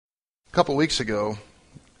A couple weeks ago,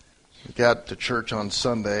 we got to church on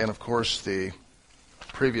Sunday, and of course the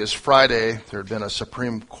previous Friday there had been a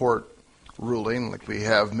Supreme Court ruling, like we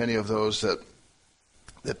have many of those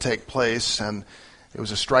that take place, and it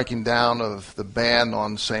was a striking down of the ban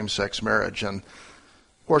on same-sex marriage. And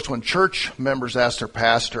of course, when church members ask their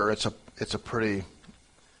pastor, it's a pretty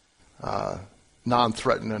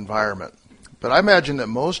non-threatening environment. But I imagine that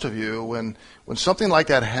most of you, when something like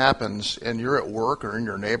that happens and you're at work or in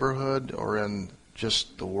your neighborhood or in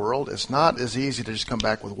just the world, it's not as easy to just come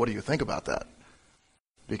back with, what do you think about that?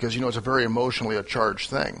 Because, it's a very emotionally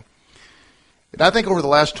charged thing. And I think over the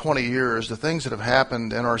last 20 years, the things that have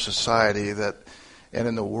happened in our society and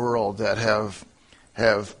in the world that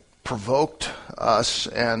have provoked us,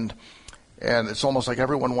 and it's almost like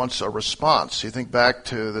everyone wants a response. You think back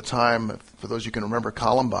to the time, for those you can remember,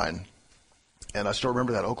 Columbine. And I still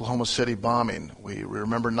remember that Oklahoma City bombing. We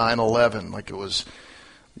remember 9/11 like it was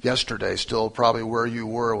yesterday, still probably where you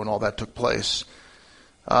were when all that took place.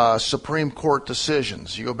 Supreme Court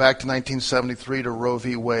decisions. You go back to 1973 to Roe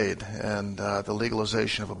v. Wade and the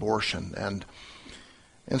legalization of abortion.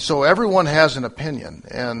 And so everyone has an opinion.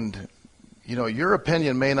 And, your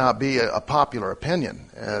opinion may not be a popular opinion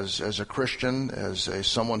as a Christian, as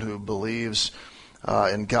someone who believes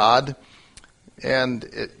in God.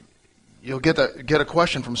 And you'll get a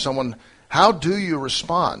question from someone, how do you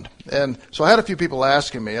respond? And so I had a few people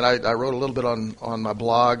asking me, and I wrote a little bit on my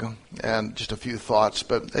blog and just a few thoughts,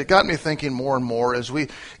 but it got me thinking more and more as we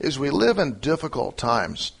live in difficult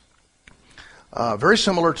times, very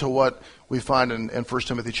similar to what we find in 1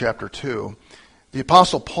 Timothy chapter 2. The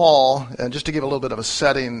Apostle Paul, and just to give a little bit of a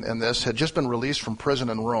setting in this, had just been released from prison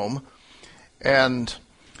in Rome, and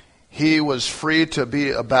he was free to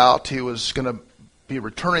be about. He was going to be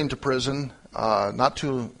returning to prison not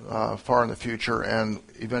too far in the future, and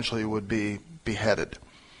eventually would be beheaded.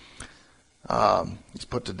 He's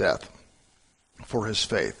put to death for his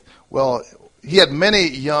faith. Well, he had many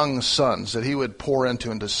young sons that he would pour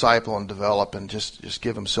into and disciple and develop and just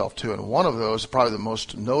give himself to. And one of those, probably the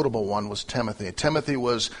most notable one, was Timothy. Timothy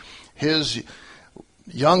was his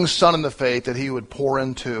young son in the faith that he would pour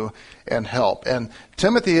into and help. And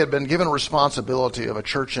Timothy had been given responsibility of a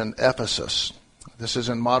church in Ephesus. This is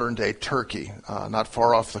in modern-day Turkey, not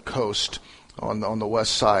far off the coast on the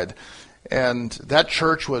west side. And that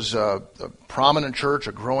church was a prominent church,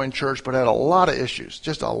 a growing church, but had a lot of issues,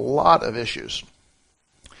 just a lot of issues.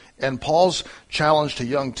 And Paul's challenge to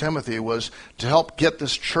young Timothy was to help get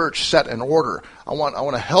this church set in order. I want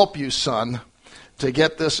to help you, son, to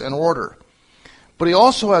get this in order. But he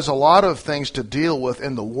also has a lot of things to deal with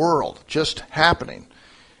in the world, just happening.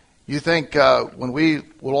 You think when we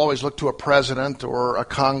will always look to a president or a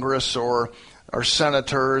Congress or our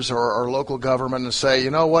senators or our local government and say, you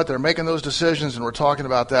know what, they're making those decisions and we're talking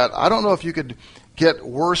about that. I don't know if you could get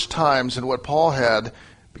worse times than what Paul had,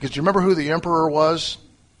 because do you remember who the emperor was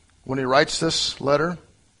when he writes this letter?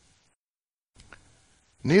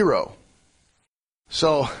 Nero.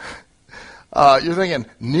 So you're thinking,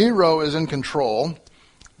 Nero is in control.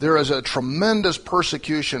 There is a tremendous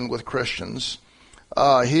persecution with Christians.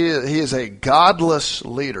 He is a godless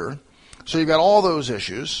leader. So you've got all those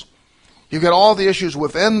issues. You've got all the issues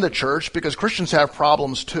within the church, because Christians have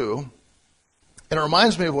problems too. And it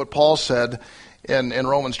reminds me of what Paul said in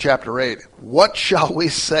Romans chapter 8. What shall we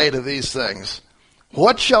say to these things?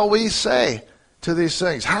 What shall we say to these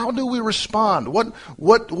things? How do we respond?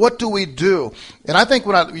 What do we do? And I think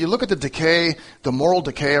when you look at the decay, the moral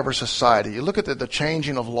decay of our society, you look at the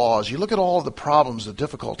changing of laws, you look at all of the problems, the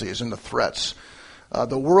difficulties, and the threats,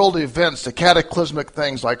 the world events, the cataclysmic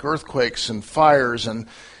things like earthquakes and fires and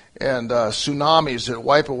tsunamis that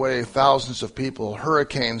wipe away thousands of people,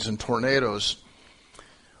 hurricanes and tornadoes.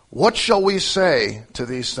 What shall we say to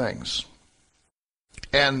these things?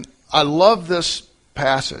 And I love this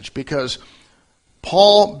passage because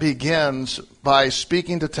Paul begins by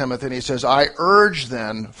speaking to Timothy, and he says, I urge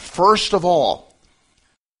then, first of all,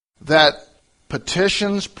 that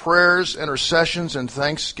petitions, prayers, intercessions, and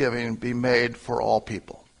thanksgiving be made for all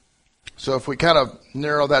people. So if we kind of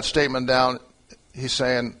narrow that statement down, he's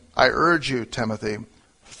saying, I urge you, Timothy,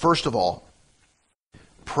 first of all,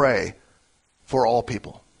 pray for all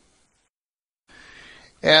people.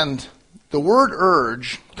 And the word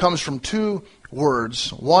urge comes from two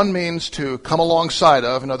words. One means to come alongside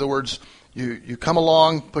of. In other words, you come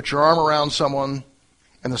along, put your arm around someone.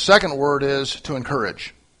 And the second word is to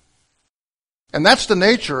encourage. And that's the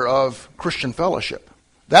nature of Christian fellowship.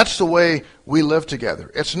 That's the way we live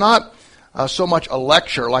together. It's not so much a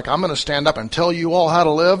lecture, like I'm going to stand up and tell you all how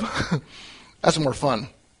to live. That's more fun.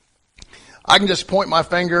 I can just point my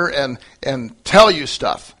finger and tell you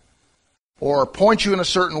stuff. or point you in a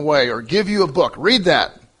certain way or give you a book. Read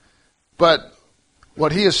that. But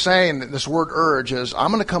what he is saying, this word urge, is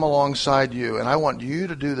I'm going to come alongside you, and I want you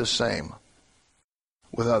to do the same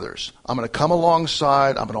with others. I'm going to come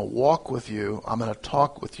alongside. I'm going to walk with you. I'm going to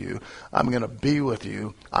talk with you. I'm going to be with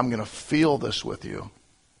you. I'm going to feel this with you.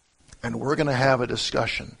 And we're going to have a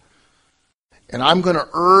discussion. And I'm going to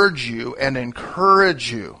urge you and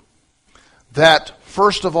encourage you that,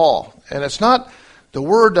 first of all, and it's not the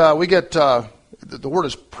word we get, the word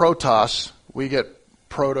is protos. We get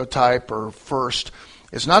prototype or first.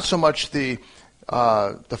 It's not so much the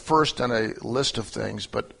first in a list of things,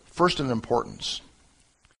 but first in importance.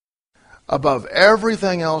 Above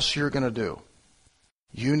everything else you're going to do,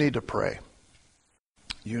 you need to pray.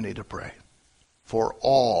 You need to pray for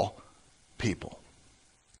all people.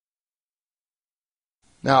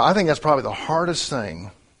 Now, I think that's probably the hardest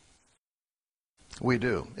thing we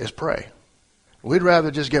do is pray. We'd rather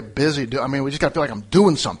just get busy. We just got to feel like I'm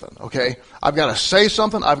doing something, okay? I've got to say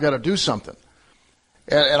something. I've got to do something.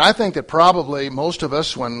 And I think that probably most of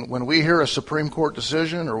us, when we hear a Supreme Court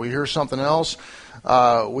decision or we hear something else,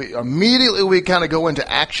 we immediately kind of go into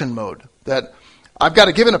action mode. That I've got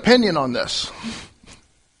to give an opinion on this.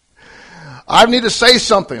 I need to say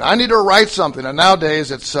something. I need to write something. And nowadays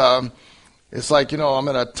it's like, I'm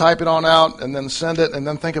going to type it on out and then send it and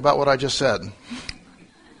then think about what I just said.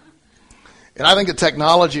 And I think the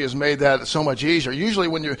technology has made that so much easier. Usually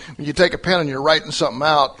when you take a pen and you're writing something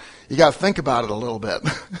out, you got to think about it a little bit.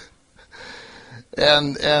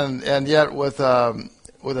 and yet with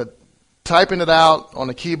typing it out on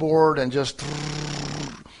a keyboard and just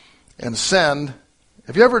and send.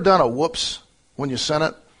 Have you ever done a whoops when you sent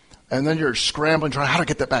it? And then you're scrambling, trying, how do I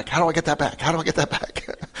get that back? How do I get that back? How do I get that back?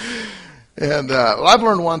 And I've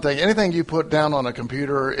learned one thing. Anything you put down on a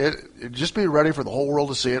computer, it just be ready for the whole world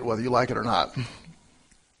to see it, whether you like it or not.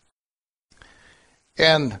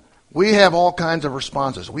 And we have all kinds of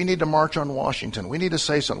responses. We need to march on Washington. We need to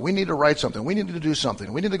say something. We need to write something. We need to do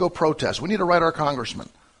something. We need to go protest. We need to write our congressman.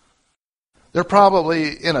 They're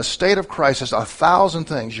probably in a state of crisis, 1,000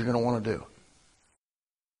 things you're going to want to do.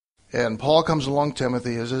 And Paul comes along,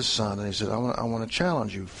 Timothy as his son, and he says, I want to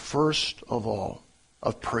challenge you, first of all,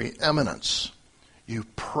 of preeminence. You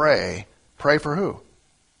pray. Pray for who?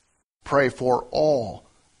 Pray for all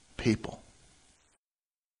people.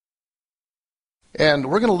 And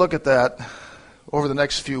we're going to look at that over the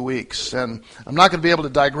next few weeks. And I'm not going to be able to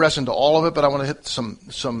digress into all of it, but I want to hit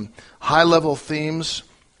some high-level themes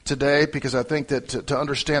today because I think that to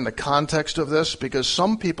understand the context of this, because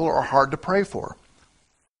some people are hard to pray for.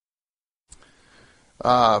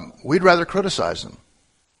 We'd rather criticize them.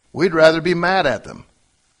 We'd rather be mad at them.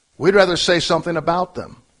 We'd rather say something about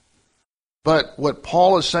them. But what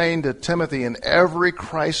Paul is saying to Timothy, in every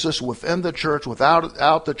crisis within the church,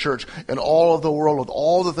 without the church, in all of the world, with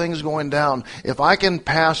all the things going down, if I can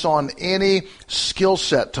pass on any skill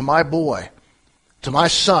set to my boy, to my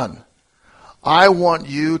son, I want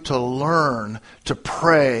you to learn to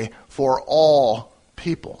pray for all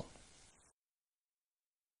people.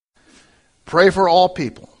 Pray for all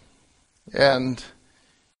people. And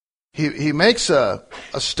he makes a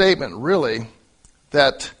statement, really,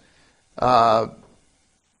 that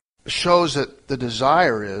shows that the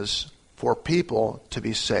desire is for people to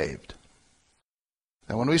be saved.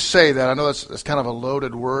 And when we say that, I know that's kind of a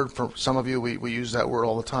loaded word. For some of you, we use that word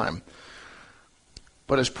all the time.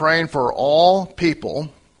 But it's praying for all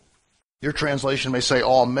people. Your translation may say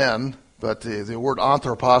all men, but the word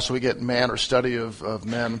anthropos, we get man or study of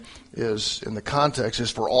men, is in the context is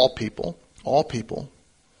for all people. All people.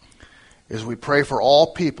 Is we pray for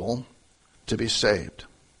all people to be saved.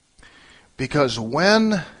 Because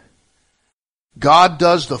when God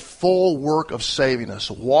does the full work of saving us,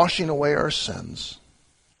 washing away our sins,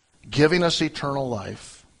 giving us eternal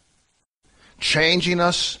life, changing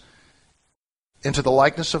us into the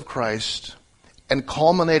likeness of Christ, and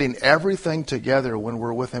culminating everything together when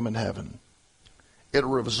we're with Him in heaven, it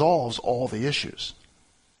resolves all the issues.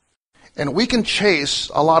 And we can chase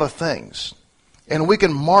a lot of things. And we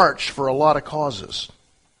can march for a lot of causes.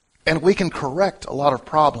 And we can correct a lot of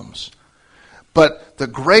problems. But the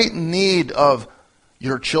great need of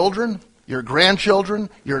your children, your grandchildren,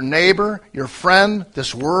 your neighbor, your friend,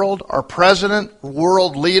 this world, our president,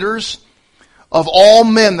 world leaders, of all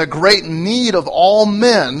men, the great need of all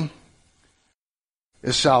men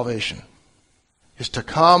is salvation. Is to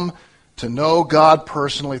come to know God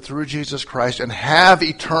personally through Jesus Christ and have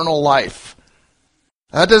eternal life.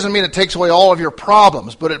 That doesn't mean it takes away all of your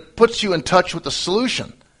problems, but it puts you in touch with the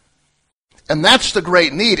solution. And that's the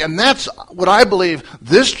great need. And that's what I believe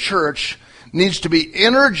this church needs to be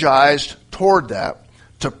energized toward that,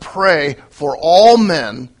 to pray for all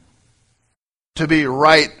men to be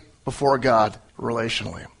right before God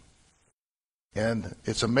relationally. And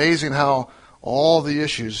it's amazing how all the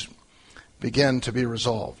issues begin to be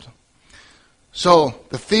resolved. So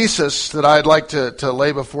the thesis that I'd like to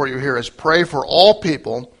lay before you here is pray for all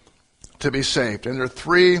people to be saved. And there are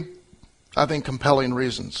three, I think, compelling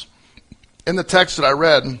reasons. In the text that I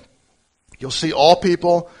read, you'll see all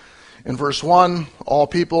people in verse 1, all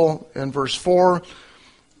people in verse 4,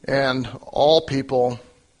 and all people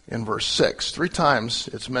in verse 6. 3 times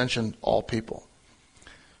it's mentioned all people.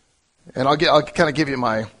 And I'll kind of give you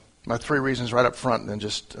my 3 reasons right up front and then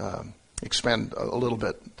just expand a little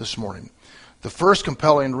bit this morning. The first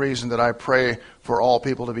compelling reason that I pray for all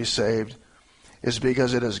people to be saved is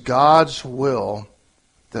because it is God's will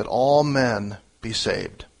that all men be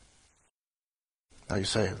saved. Now you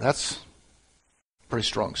say, that's a pretty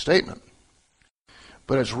strong statement.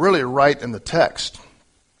 But it's really right in the text.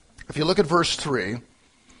 If you look at verse 3,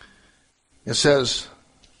 it says,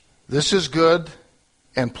 "This is good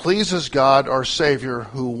and pleases God our Savior,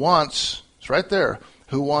 who wants," it's right there,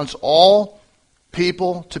 "who wants all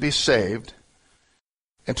people to be saved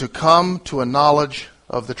and to come to a knowledge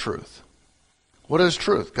of the truth." What is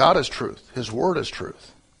truth? God is truth. His word is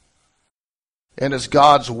truth. And it's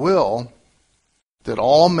God's will that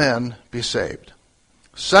all men be saved.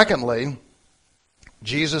 Secondly,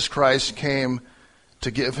 Jesus Christ came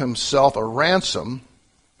to give himself a ransom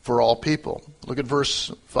for all people. Look at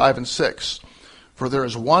verse 5 and 6. "For there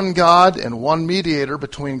is one God and one mediator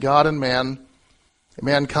between God and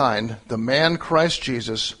mankind, the man Christ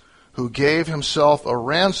Jesus, who gave himself a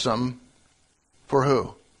ransom for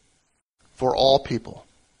who? For all people."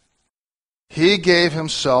 He gave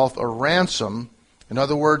himself a ransom. In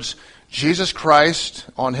other words, Jesus Christ,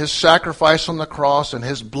 on his sacrifice on the cross and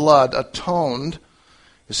his blood, atoned.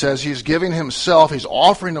 It says he's giving himself, he's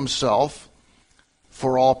offering himself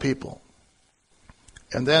for all people.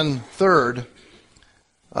 And then third,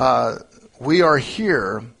 we are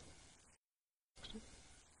here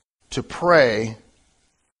to pray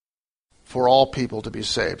for all people to be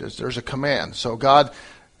saved. There's a command. So God,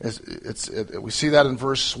 we see that in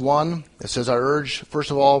verse 1. It says, "I urge, first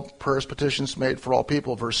of all, prayers, petitions made for all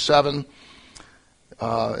people." Verse 7,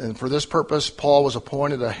 "And for this purpose, Paul was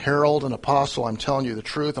appointed a herald and apostle. I'm telling you the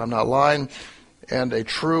truth, I'm not lying, and a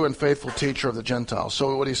true and faithful teacher of the Gentiles."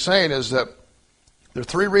 So what he's saying is that there are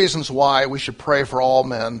 3 reasons why we should pray for all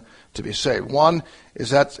men to be saved. One is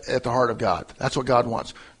that's at the heart of God. That's what God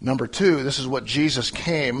wants. Number 2, this is what Jesus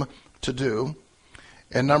came to do.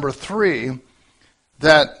 And number 3,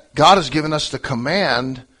 that God has given us the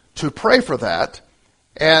command to pray for that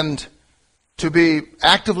and to be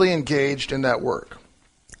actively engaged in that work.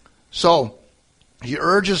 So he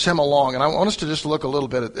urges him along, and I want us to just look a little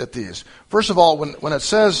bit at these. First of all, when it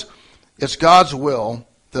says it's God's will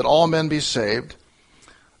that all men be saved,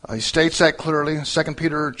 he states that clearly. 2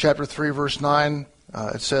 Peter chapter 3, verse 9,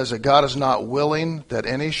 it says that God is not willing that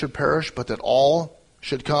any should perish, but that all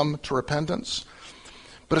should come to repentance.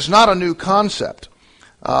 But it's not a new concept.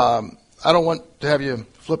 I don't want to have you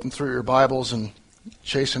flipping through your Bibles and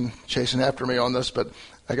chasing after me on this, but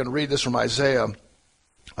I can read this from Isaiah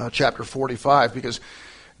chapter 45, because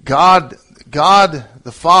God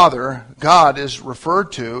the Father, God is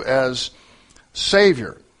referred to as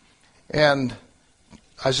Savior. And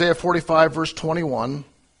Isaiah 45, verse 21,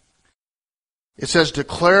 it says,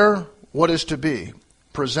 "Declare what is to be,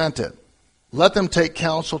 present it. Let them take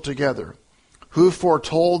counsel together. Who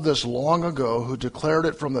foretold this long ago, who declared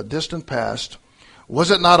it from the distant past? Was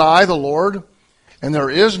it not I, the Lord? And there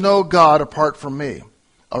is no God apart from me,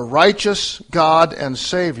 a righteous God and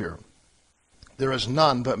Savior. There is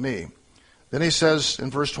none but me." Then he says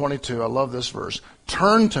in verse 22, I love this verse,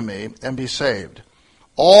 "Turn to me and be saved,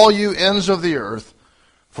 all you ends of the earth,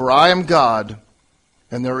 for I am God,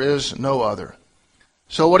 and there is no other."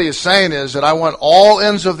 So what he is saying is that I want all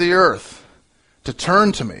ends of the earth to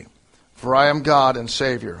turn to me, for I am God and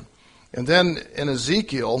Savior. And then in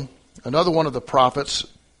Ezekiel, another one of the prophets,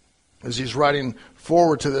 as he's writing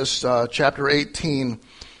forward to this chapter 18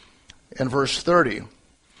 and verse 30,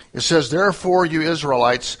 it says, "Therefore, you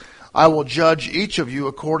Israelites, I will judge each of you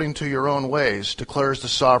according to your own ways, declares the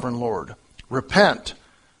sovereign Lord. Repent,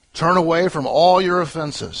 turn away from all your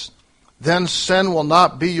offenses. Then sin will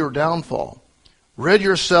not be your downfall. Rid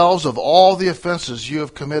yourselves of all the offenses you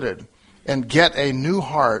have committed, and get a new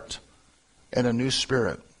heart and a new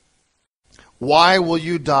spirit. Why will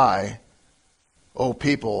you die, O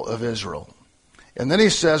people of Israel?" And then he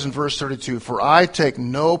says in verse 32, "For I take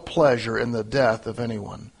no pleasure in the death of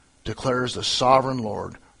anyone, declares the sovereign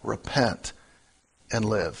Lord. Repent and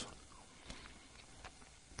live."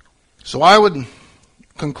 So I would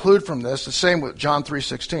conclude from this the same with John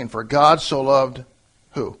 3:16. For God so loved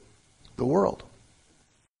who? The world.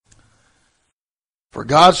 For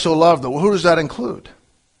God so loved the world. Who does that include?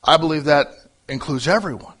 I believe that includes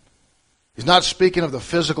everyone. He's not speaking of the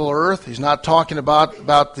physical earth. He's not talking about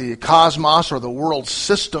the cosmos or the world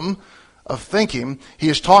system of thinking. He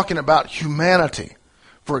is talking about humanity.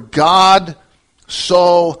 For God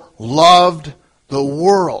so loved the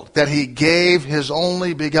world that he gave his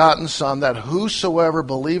only begotten Son, that whosoever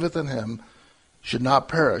believeth in him should not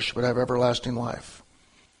perish, but have everlasting life.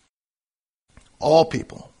 All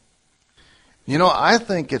people. You know, I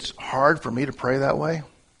think it's hard for me to pray that way.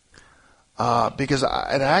 Because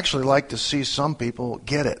I'd actually like to see some people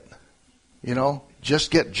get it,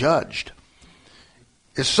 just get judged.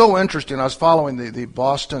 It's so interesting. I was following the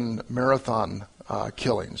Boston Marathon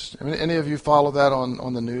killings. I mean, any of you follow that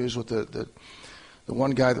on the news with the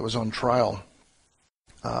one guy that was on trial?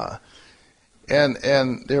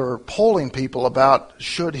 And they were polling people about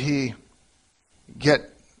should he get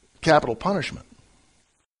capital punishment.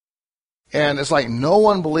 And it's like no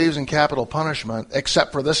one believes in capital punishment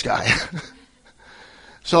except for this guy.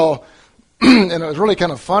 So, and it was really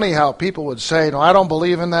kind of funny how people would say, no, I don't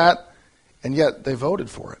believe in that, and yet they voted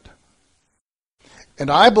for it. And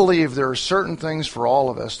I believe there are certain things for all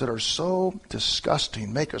of us that are so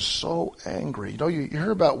disgusting, make us so angry. You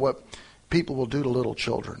hear about what people will do to little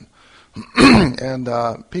children and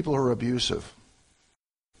people who are abusive.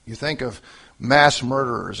 You think of mass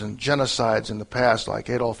murderers and genocides in the past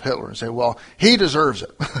like Adolf Hitler and say, well, he deserves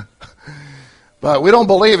it. But we don't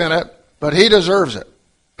believe in it, but he deserves it.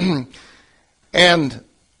 And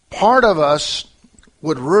part of us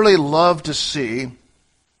would really love to see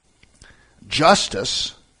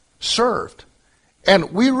justice served.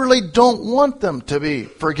 And we really don't want them to be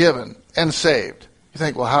forgiven and saved. You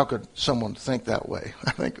think, well, how could someone think that way?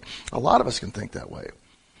 I think a lot of us can think that way.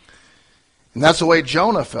 And that's the way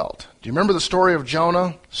Jonah felt. Do you remember the story of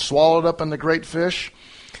Jonah swallowed up in the great fish?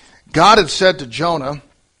 God had said to Jonah,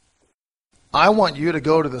 I want you to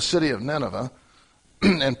go to the city of Nineveh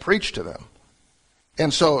and preach to them.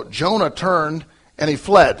 And so Jonah turned and he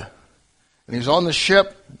fled. And he was on the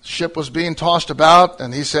ship. The ship was being tossed about.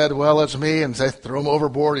 And he said, well, it's me. And they threw him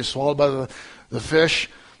overboard. He's swallowed by the fish,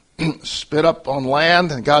 spit up on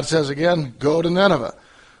land. And God says again, go to Nineveh.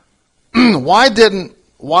 Why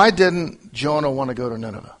didn't Jonah want to go to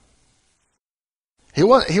Nineveh? He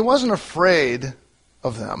wasn't afraid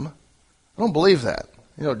of them. I don't believe that.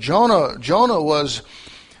 Jonah was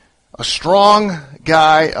a strong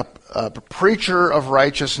guy, a preacher of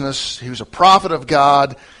righteousness. He was a prophet of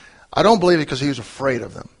God. I don't believe it because he was afraid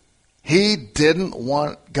of them. He didn't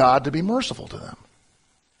want God to be merciful to them.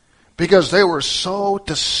 Because they were so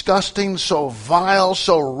disgusting, so vile,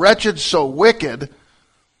 so wretched, so wicked,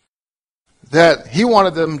 that he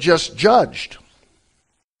wanted them just judged.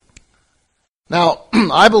 Now,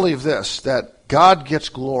 I believe this, that God gets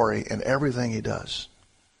glory in everything he does.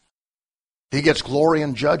 He gets glory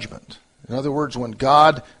in judgment. In other words, when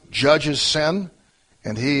God judges sin,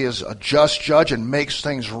 and he is a just judge and makes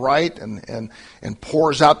things right and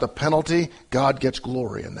pours out the penalty, God gets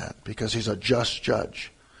glory in that because he's a just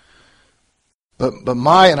judge. But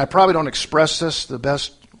and I probably don't express this the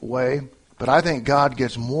best way, but I think God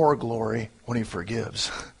gets more glory when he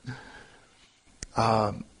forgives.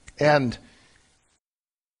 And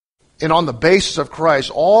on the basis of Christ,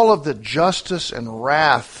 all of the justice and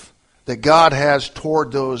wrath that God has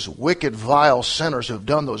toward those wicked, vile sinners who have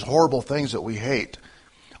done those horrible things that we hate,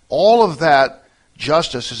 all of that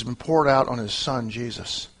justice has been poured out on his Son,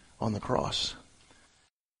 Jesus, on the cross.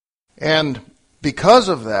 And because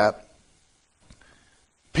of that,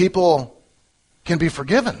 people can be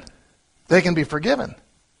forgiven. They can be forgiven.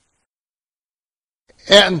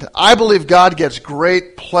 And I believe God gets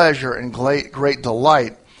great pleasure and great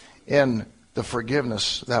delight in the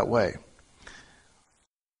forgiveness that way.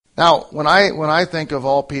 Now, when I think of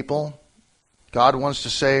all people, God wants to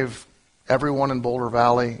save everyone in Boulder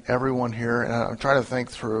Valley, everyone here, and I'm trying to think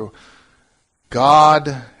through.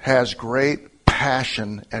 God has great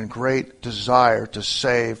passion and great desire to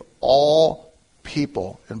save all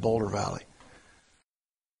people in Boulder Valley.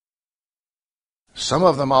 Some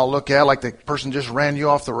of them I'll look at like the person just ran you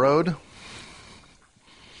off the road.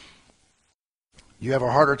 You have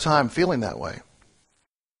a harder time feeling that way.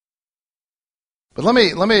 But to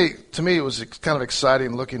me, it was kind of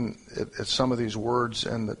exciting looking at some of these words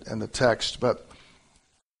and the text. But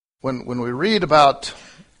when we read about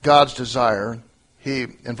God's desire,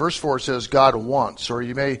 in verse 4 it says God wants, or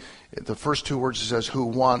the first two words it says who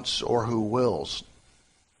wants or who wills.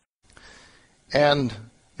 And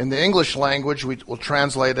In the English language, we will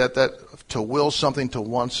translate that to will something, to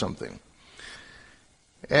want something.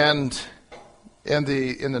 And in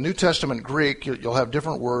the New Testament Greek, you'll have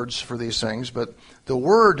different words for these things, but the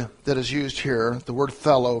word that is used here, the word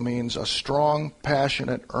thelo, means a strong,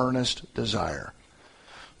 passionate, earnest desire.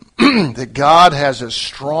 That God has a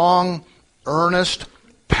strong, earnest,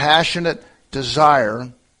 passionate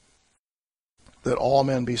desire that all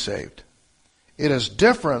men be saved. It is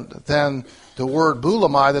different than the word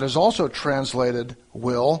boulamai that is also translated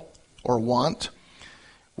will or want,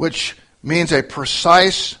 which means a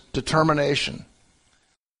precise determination.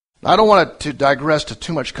 I don't want to digress to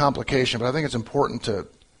too much complication, but I think it's important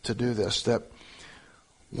to do this, that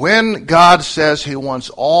when God says He wants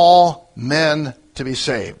all men to be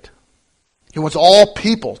saved, He wants all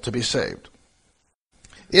people to be saved,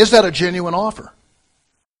 is that a genuine offer?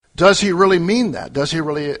 Does He really mean that? Does He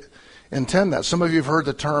really intend that? Some of you have heard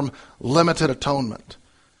the term limited atonement.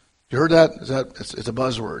 You heard that? It's a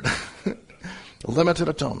buzzword. Limited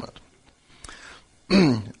atonement.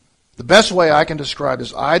 The best way I can describe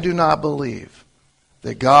is I do not believe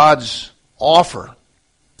that God's offer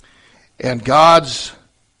and God's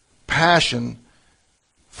passion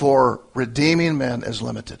for redeeming men is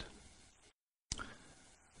limited.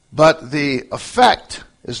 But the effect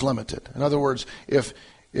is limited. In other words, if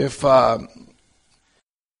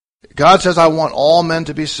God says, I want all men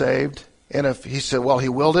to be saved, and if He said, well, He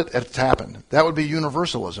willed it, it's happened. That would be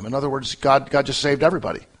universalism. In other words, God just saved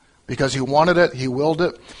everybody. Because He wanted it, He willed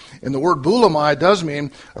it. And the word boulamai does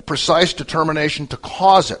mean a precise determination to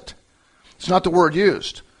cause it. It's not the word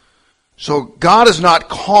used. So God has not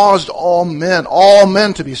caused all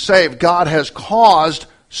men to be saved. God has caused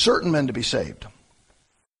certain men to be saved.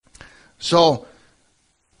 So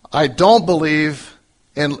I don't believe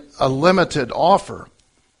in a limited offer,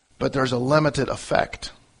 but there's a limited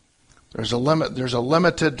effect. There's a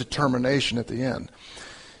limited determination at the end.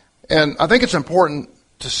 And I think it's important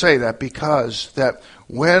to say that because that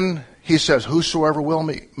when He says whosoever will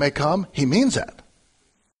may come, He means that.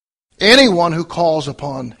 Anyone who calls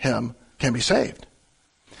upon Him can be saved.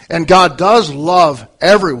 And God does love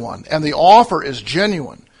everyone, and the offer is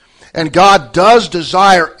genuine. And God does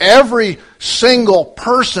desire every single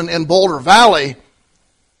person in Boulder Valley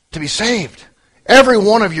to be saved. Every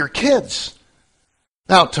one of your kids.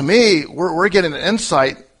 Now, to me, we're getting an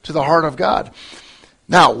insight to the heart of God.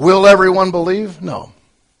 Now, will everyone believe? No.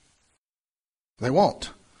 They won't.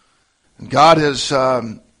 And God has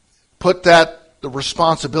put the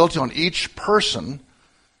responsibility on each person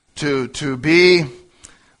to be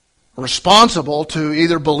responsible to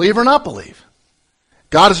either believe or not believe.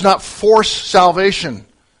 God does not force salvation,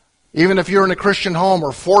 even if you're in a Christian home,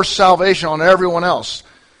 or force salvation on everyone else.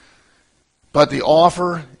 But the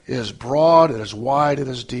offer is broad, it is wide, it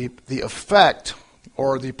is deep. The effect,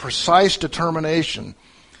 or the precise determination,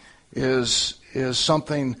 is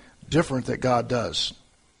something different that God does.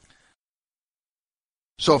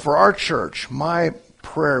 So for our church, my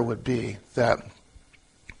prayer would be that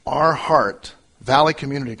our heart, Valley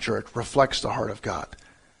Community Church, reflects the heart of God.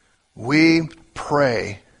 We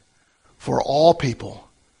pray for all people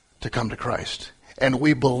to come to Christ. And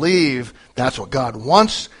we believe that's what God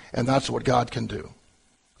wants, and that's what God can do.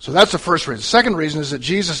 So that's the first reason. The second reason is that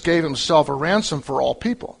Jesus gave Himself a ransom for all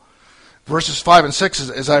people. Verses 5 and 6,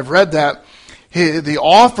 as I've read that, the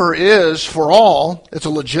offer is for all. It's a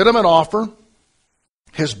legitimate offer.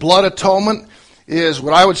 His blood atonement is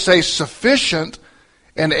what I would say sufficient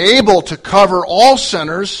and able to cover all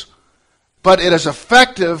sinners, but it is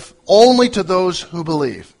effective only to those who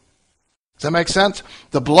believe. Does that make sense?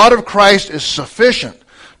 The blood of Christ is sufficient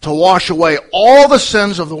to wash away all the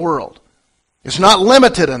sins of the world. It's not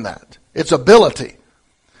limited in that. Its ability.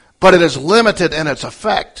 But it is limited in its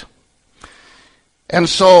effect. And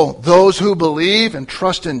so those who believe and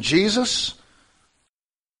trust in Jesus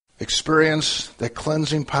experience the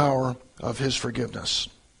cleansing power of His forgiveness.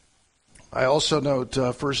 I also note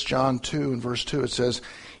 1 John 2 and verse 2, it says,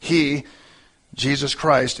 He, Jesus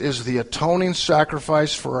Christ, is the atoning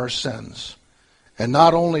sacrifice for our sins. And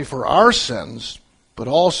not only for our sins, but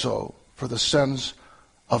also for the sins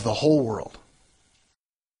of the whole world.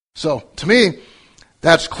 So, to me,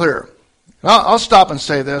 that's clear. I'll stop and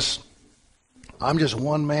say this. I'm just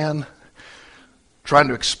one man trying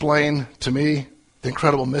to explain to me the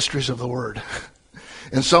incredible mysteries of the Word.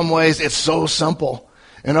 In some ways, it's so simple.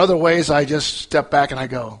 In other ways, I just step back and I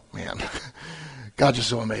go, man, God's just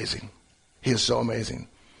so amazing. He is so amazing.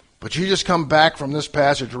 But you just come back from this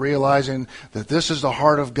passage realizing that this is the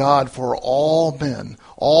heart of God for all men,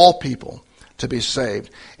 all people, to be saved.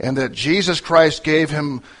 And that Jesus Christ gave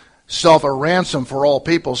Himself a ransom for all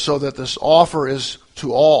people so that this offer is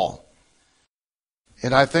to all.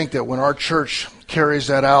 And I think that when our church carries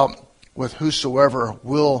that out with whosoever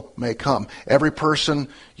will may come, every person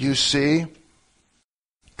you see,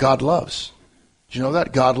 God loves. Do you know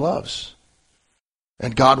that? God loves.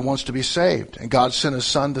 And God wants to be saved. And God sent His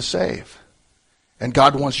Son to save. And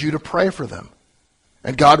God wants you to pray for them.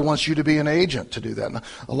 And God wants you to be an agent to do that. Now,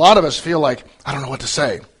 a lot of us feel like, I don't know what to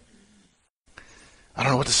say. I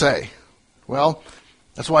don't know what to say. Well,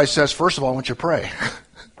 that's why He says, first of all, I want you to pray.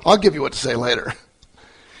 I'll give you what to say later.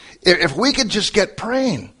 If we could just get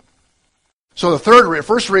praying. So the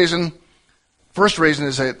first reason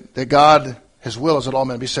is that God, His will is that all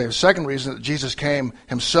men be saved. The second reason that Jesus came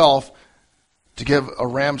Himself to give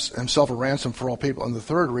Himself a ransom for all people. And the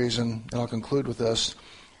third reason, and I'll conclude with this,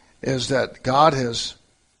 is that God has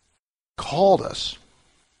called us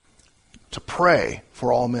to pray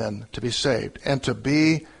for all men to be saved and to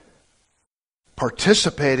be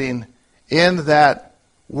participating in that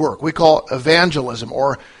work. We call it evangelism,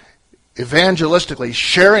 or evangelistically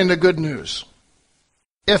sharing the good news.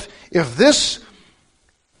 If this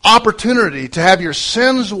opportunity to have your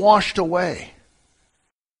sins washed away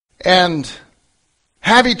and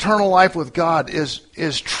have eternal life with God is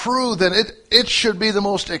true, then it should be the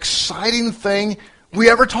most exciting thing we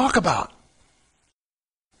ever talk about.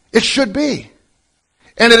 It should be.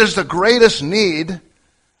 And it is the greatest need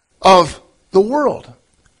of the world.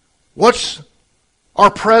 What's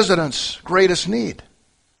our president's greatest need?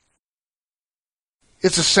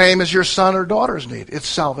 It's the same as your son or daughter's need. It's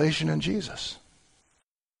salvation in Jesus.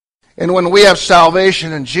 And when we have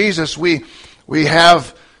salvation in Jesus, we're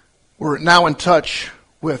now in touch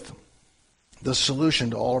with the solution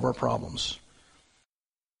to all of our problems.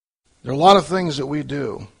 There are a lot of things that we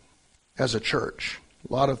do as a church,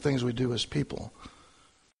 a lot of things we do as people.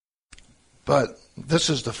 But this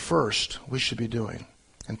is the first we should be doing.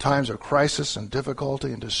 In times of crisis and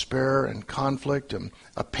difficulty and despair and conflict and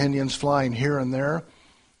opinions flying here and there,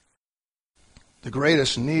 the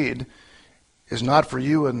greatest need is not for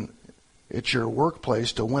you and it's your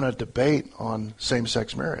workplace to win a debate on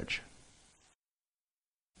same-sex marriage,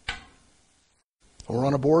 or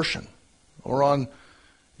on abortion, or on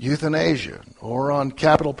euthanasia, or on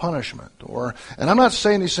capital punishment, and I'm not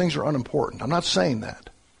saying these things are unimportant. I'm not saying that.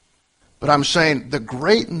 But I'm saying the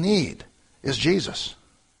great need is Jesus.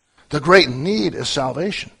 The great need is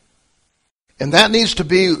salvation. And that needs to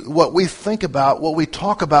be what we think about, what we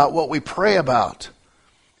talk about, what we pray about.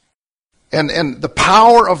 And the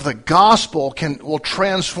power of the gospel will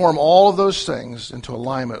transform all of those things into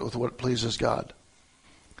alignment with what pleases God.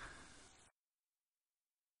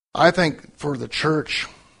 I think for the church,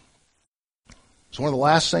 it's one of the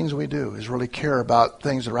last things we do is really care about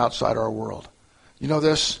things that are outside our world. You know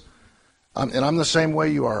this? And I'm the same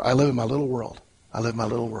way you are. I live in my little world. I live in my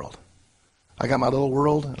little world. I got my little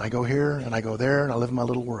world, and I go here, and I go there, and I live in my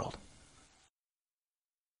little world.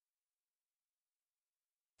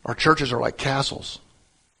 Our churches are like castles.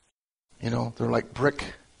 You know, they're like brick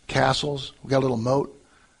castles. We got a little moat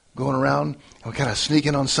going around, and we kind of sneak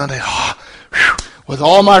in on Sunday with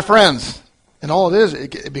all my friends. And all it is,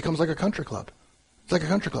 it becomes like a country club. It's like a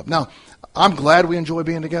country club. Now, I'm glad we enjoy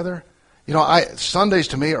being together. You know, Sundays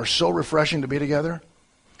to me are so refreshing to be together.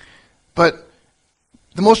 But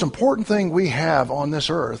the most important thing we have on this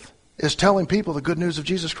earth is telling people the good news of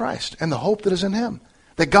Jesus Christ and the hope that is in Him.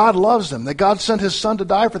 That God loves them. That God sent His Son to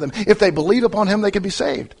die for them. If they believe upon Him, they can be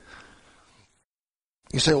saved.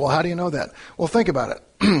 You say, well, how do you know that? Well, think about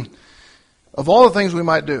it. Of all the things we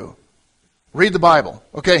might do, read the Bible.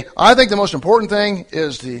 Okay, I think the most important thing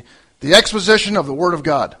is the exposition of the Word of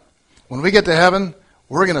God. When we get to heaven,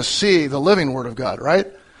 we're going to see the living Word of God, right?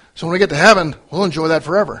 So when we get to heaven, we'll enjoy that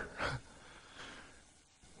forever.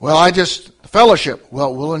 Well, fellowship.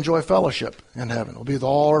 Well, we'll enjoy fellowship in heaven. We'll be with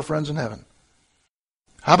all our friends in heaven.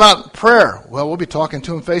 How about prayer? Well, we'll be talking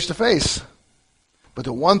to Him face to face. But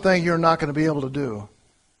the one thing you're not going to be able to do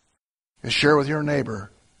is share with your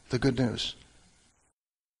neighbor the good news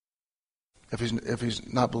if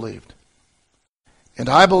he's not believed. And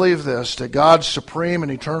I believe this, that God's supreme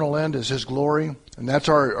and eternal end is His glory, and that's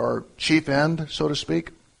our chief end, so to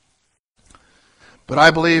speak. But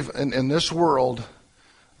I believe in this world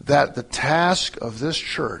that the task of this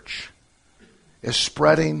church is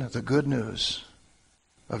spreading the good news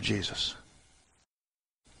of Jesus.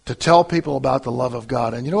 To tell people about the love of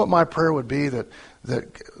God. And you know what my prayer would be? That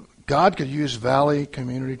God could use Valley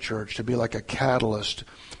Community Church to be like a catalyst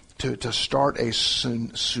to start a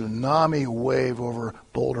tsunami wave over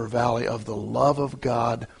Boulder Valley of the love of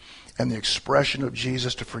God and the expression of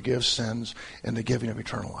Jesus to forgive sins and the giving of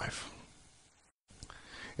eternal life.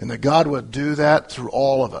 And that God would do that through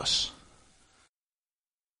all of us.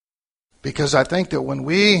 Because I think that when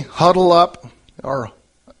we huddle up our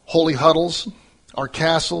holy huddles, our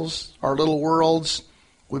castles, our little worlds,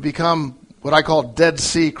 we become what I call Dead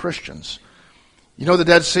Sea Christians. You know the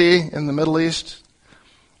Dead Sea in the Middle East?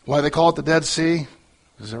 Why they call it the Dead Sea?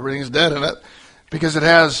 Because everything's dead in it. Because it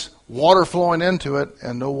has water flowing into it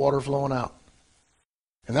and no water flowing out.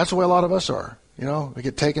 And that's the way a lot of us are. You know, we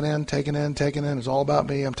get taken in, taken in, taken in. It's all about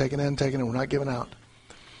me. I'm taken in, taken in. We're not giving out.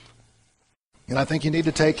 And I think you need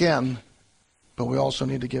to take in, but we also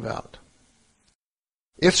need to give out.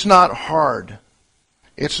 It's not hard.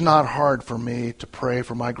 It's not hard for me to pray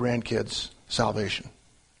for my grandkids' salvation.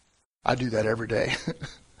 I do that every day.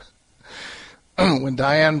 When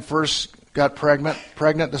Diane first got pregnant,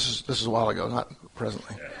 this is a while ago, not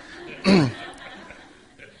presently.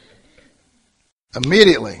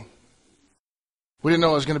 Immediately, we didn't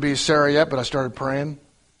know it was going to be Sarah yet, but I started praying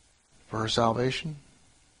for her salvation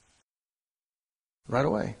right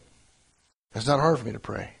away. It's not hard for me to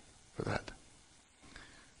pray for that.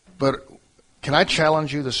 But can I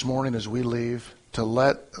challenge you this morning as we leave to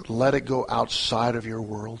let it go outside of your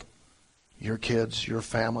world, your kids, your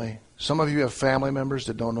family? Some of you have family members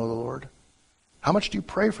that don't know the Lord. How much do you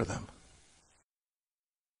pray for them?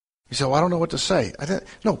 You say, well, I don't know what to say.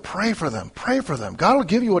 No, pray for them. Pray for them. God will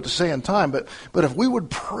give you what to say in time. But if we would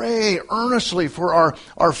pray earnestly for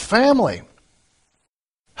our family,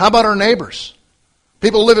 how about our neighbors?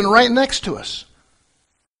 People living right next to us.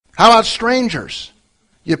 How about strangers?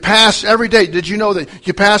 You pass every day. Did you know that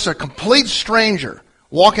you pass a complete stranger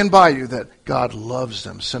walking by you that God loves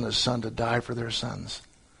them, sent His Son to die for their sins?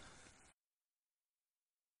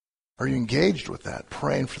 Are you engaged with that,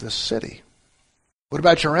 praying for this city? What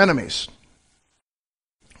about your enemies?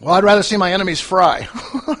 Well, I'd rather see my enemies fry.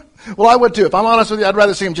 Well, I would too. If I'm honest with you, I'd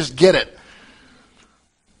rather see them just get it.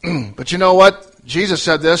 But you know what? Jesus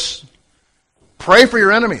said this. Pray for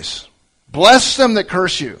your enemies. Bless them that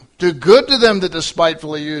curse you. Do good to them that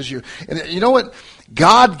despitefully use you. And you know what?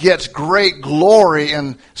 God gets great glory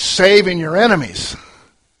in saving your enemies.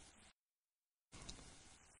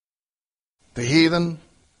 The heathen.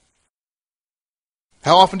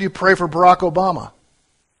 How often do you pray for Barack Obama?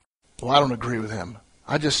 Well, I don't agree with him.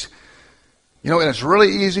 And it's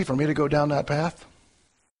really easy for me to go down that path.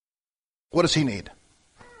 What does he need?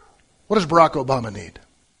 What does Barack Obama need?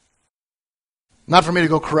 Not for me to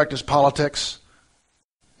go correct his politics.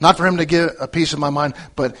 Not for him to get a piece of my mind.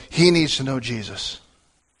 But he needs to know Jesus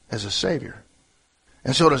as a Savior.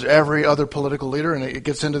 And so does every other political leader. And it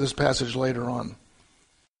gets into this passage later on.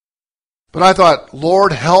 But I thought,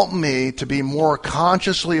 Lord, help me to be more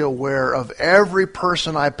consciously aware of every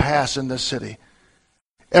person I pass in this city.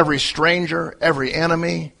 Every stranger, every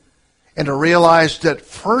enemy. And to realize that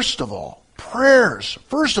first of all, prayers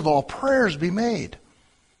be made.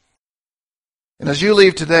 And as you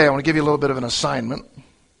leave today, I want to give you a little bit of an assignment.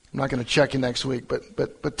 I'm not going to check you next week,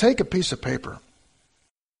 but take a piece of paper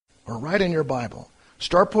or write in your Bible.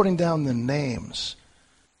 Start putting down the names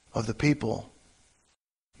of the people,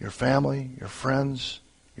 your family, your friends,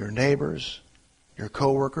 your neighbors, your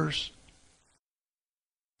coworkers.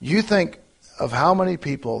 You think of how many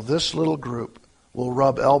people this little group will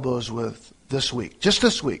rub elbows with this week. Just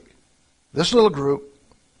this week. This little group,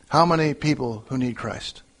 how many people who need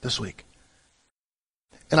Christ this week?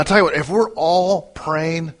 And I'll tell you what, if we're all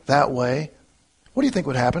praying that way, what do you think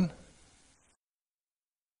would happen?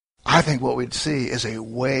 I think what we'd see is a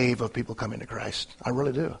wave of people coming to Christ. I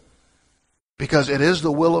really do. Because it is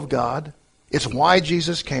the will of God. It's why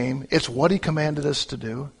Jesus came. It's what He commanded us to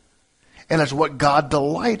do. And it's what God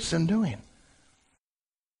delights in doing.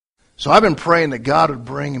 So I've been praying that God would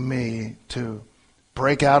bring me to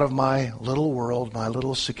break out of my little world, my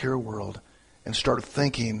little secure world, and start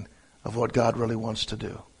thinking of what God really wants to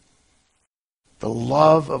do. The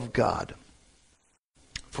love of God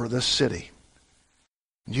for this city.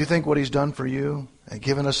 Do you think what He's done for you and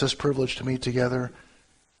given us this privilege to meet together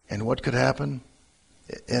and what could happen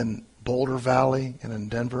in Boulder Valley and in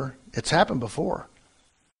Denver? It's happened before.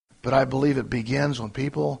 But I believe it begins when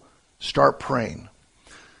people start praying.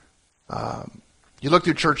 You look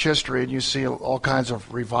through church history and you see all kinds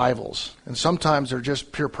of revivals. And sometimes they're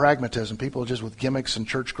just pure pragmatism. People just with gimmicks and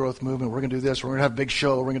church growth movement. We're going to do this. We're going to have a big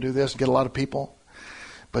show. We're going to do this and get a lot of people.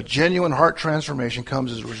 But genuine heart transformation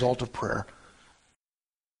comes as a result of prayer.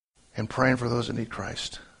 And praying for those that need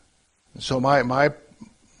Christ. And so my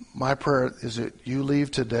prayer is that you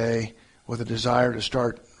leave today with a desire to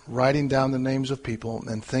start writing down the names of people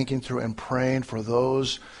and thinking through and praying for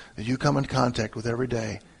those that you come in contact with every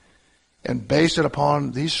day. And base it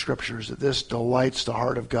upon these scriptures that this delights the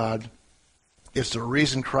heart of God. It's the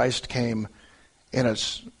reason Christ came, and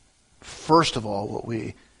it's first of all what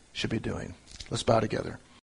we should be doing. Let's bow together.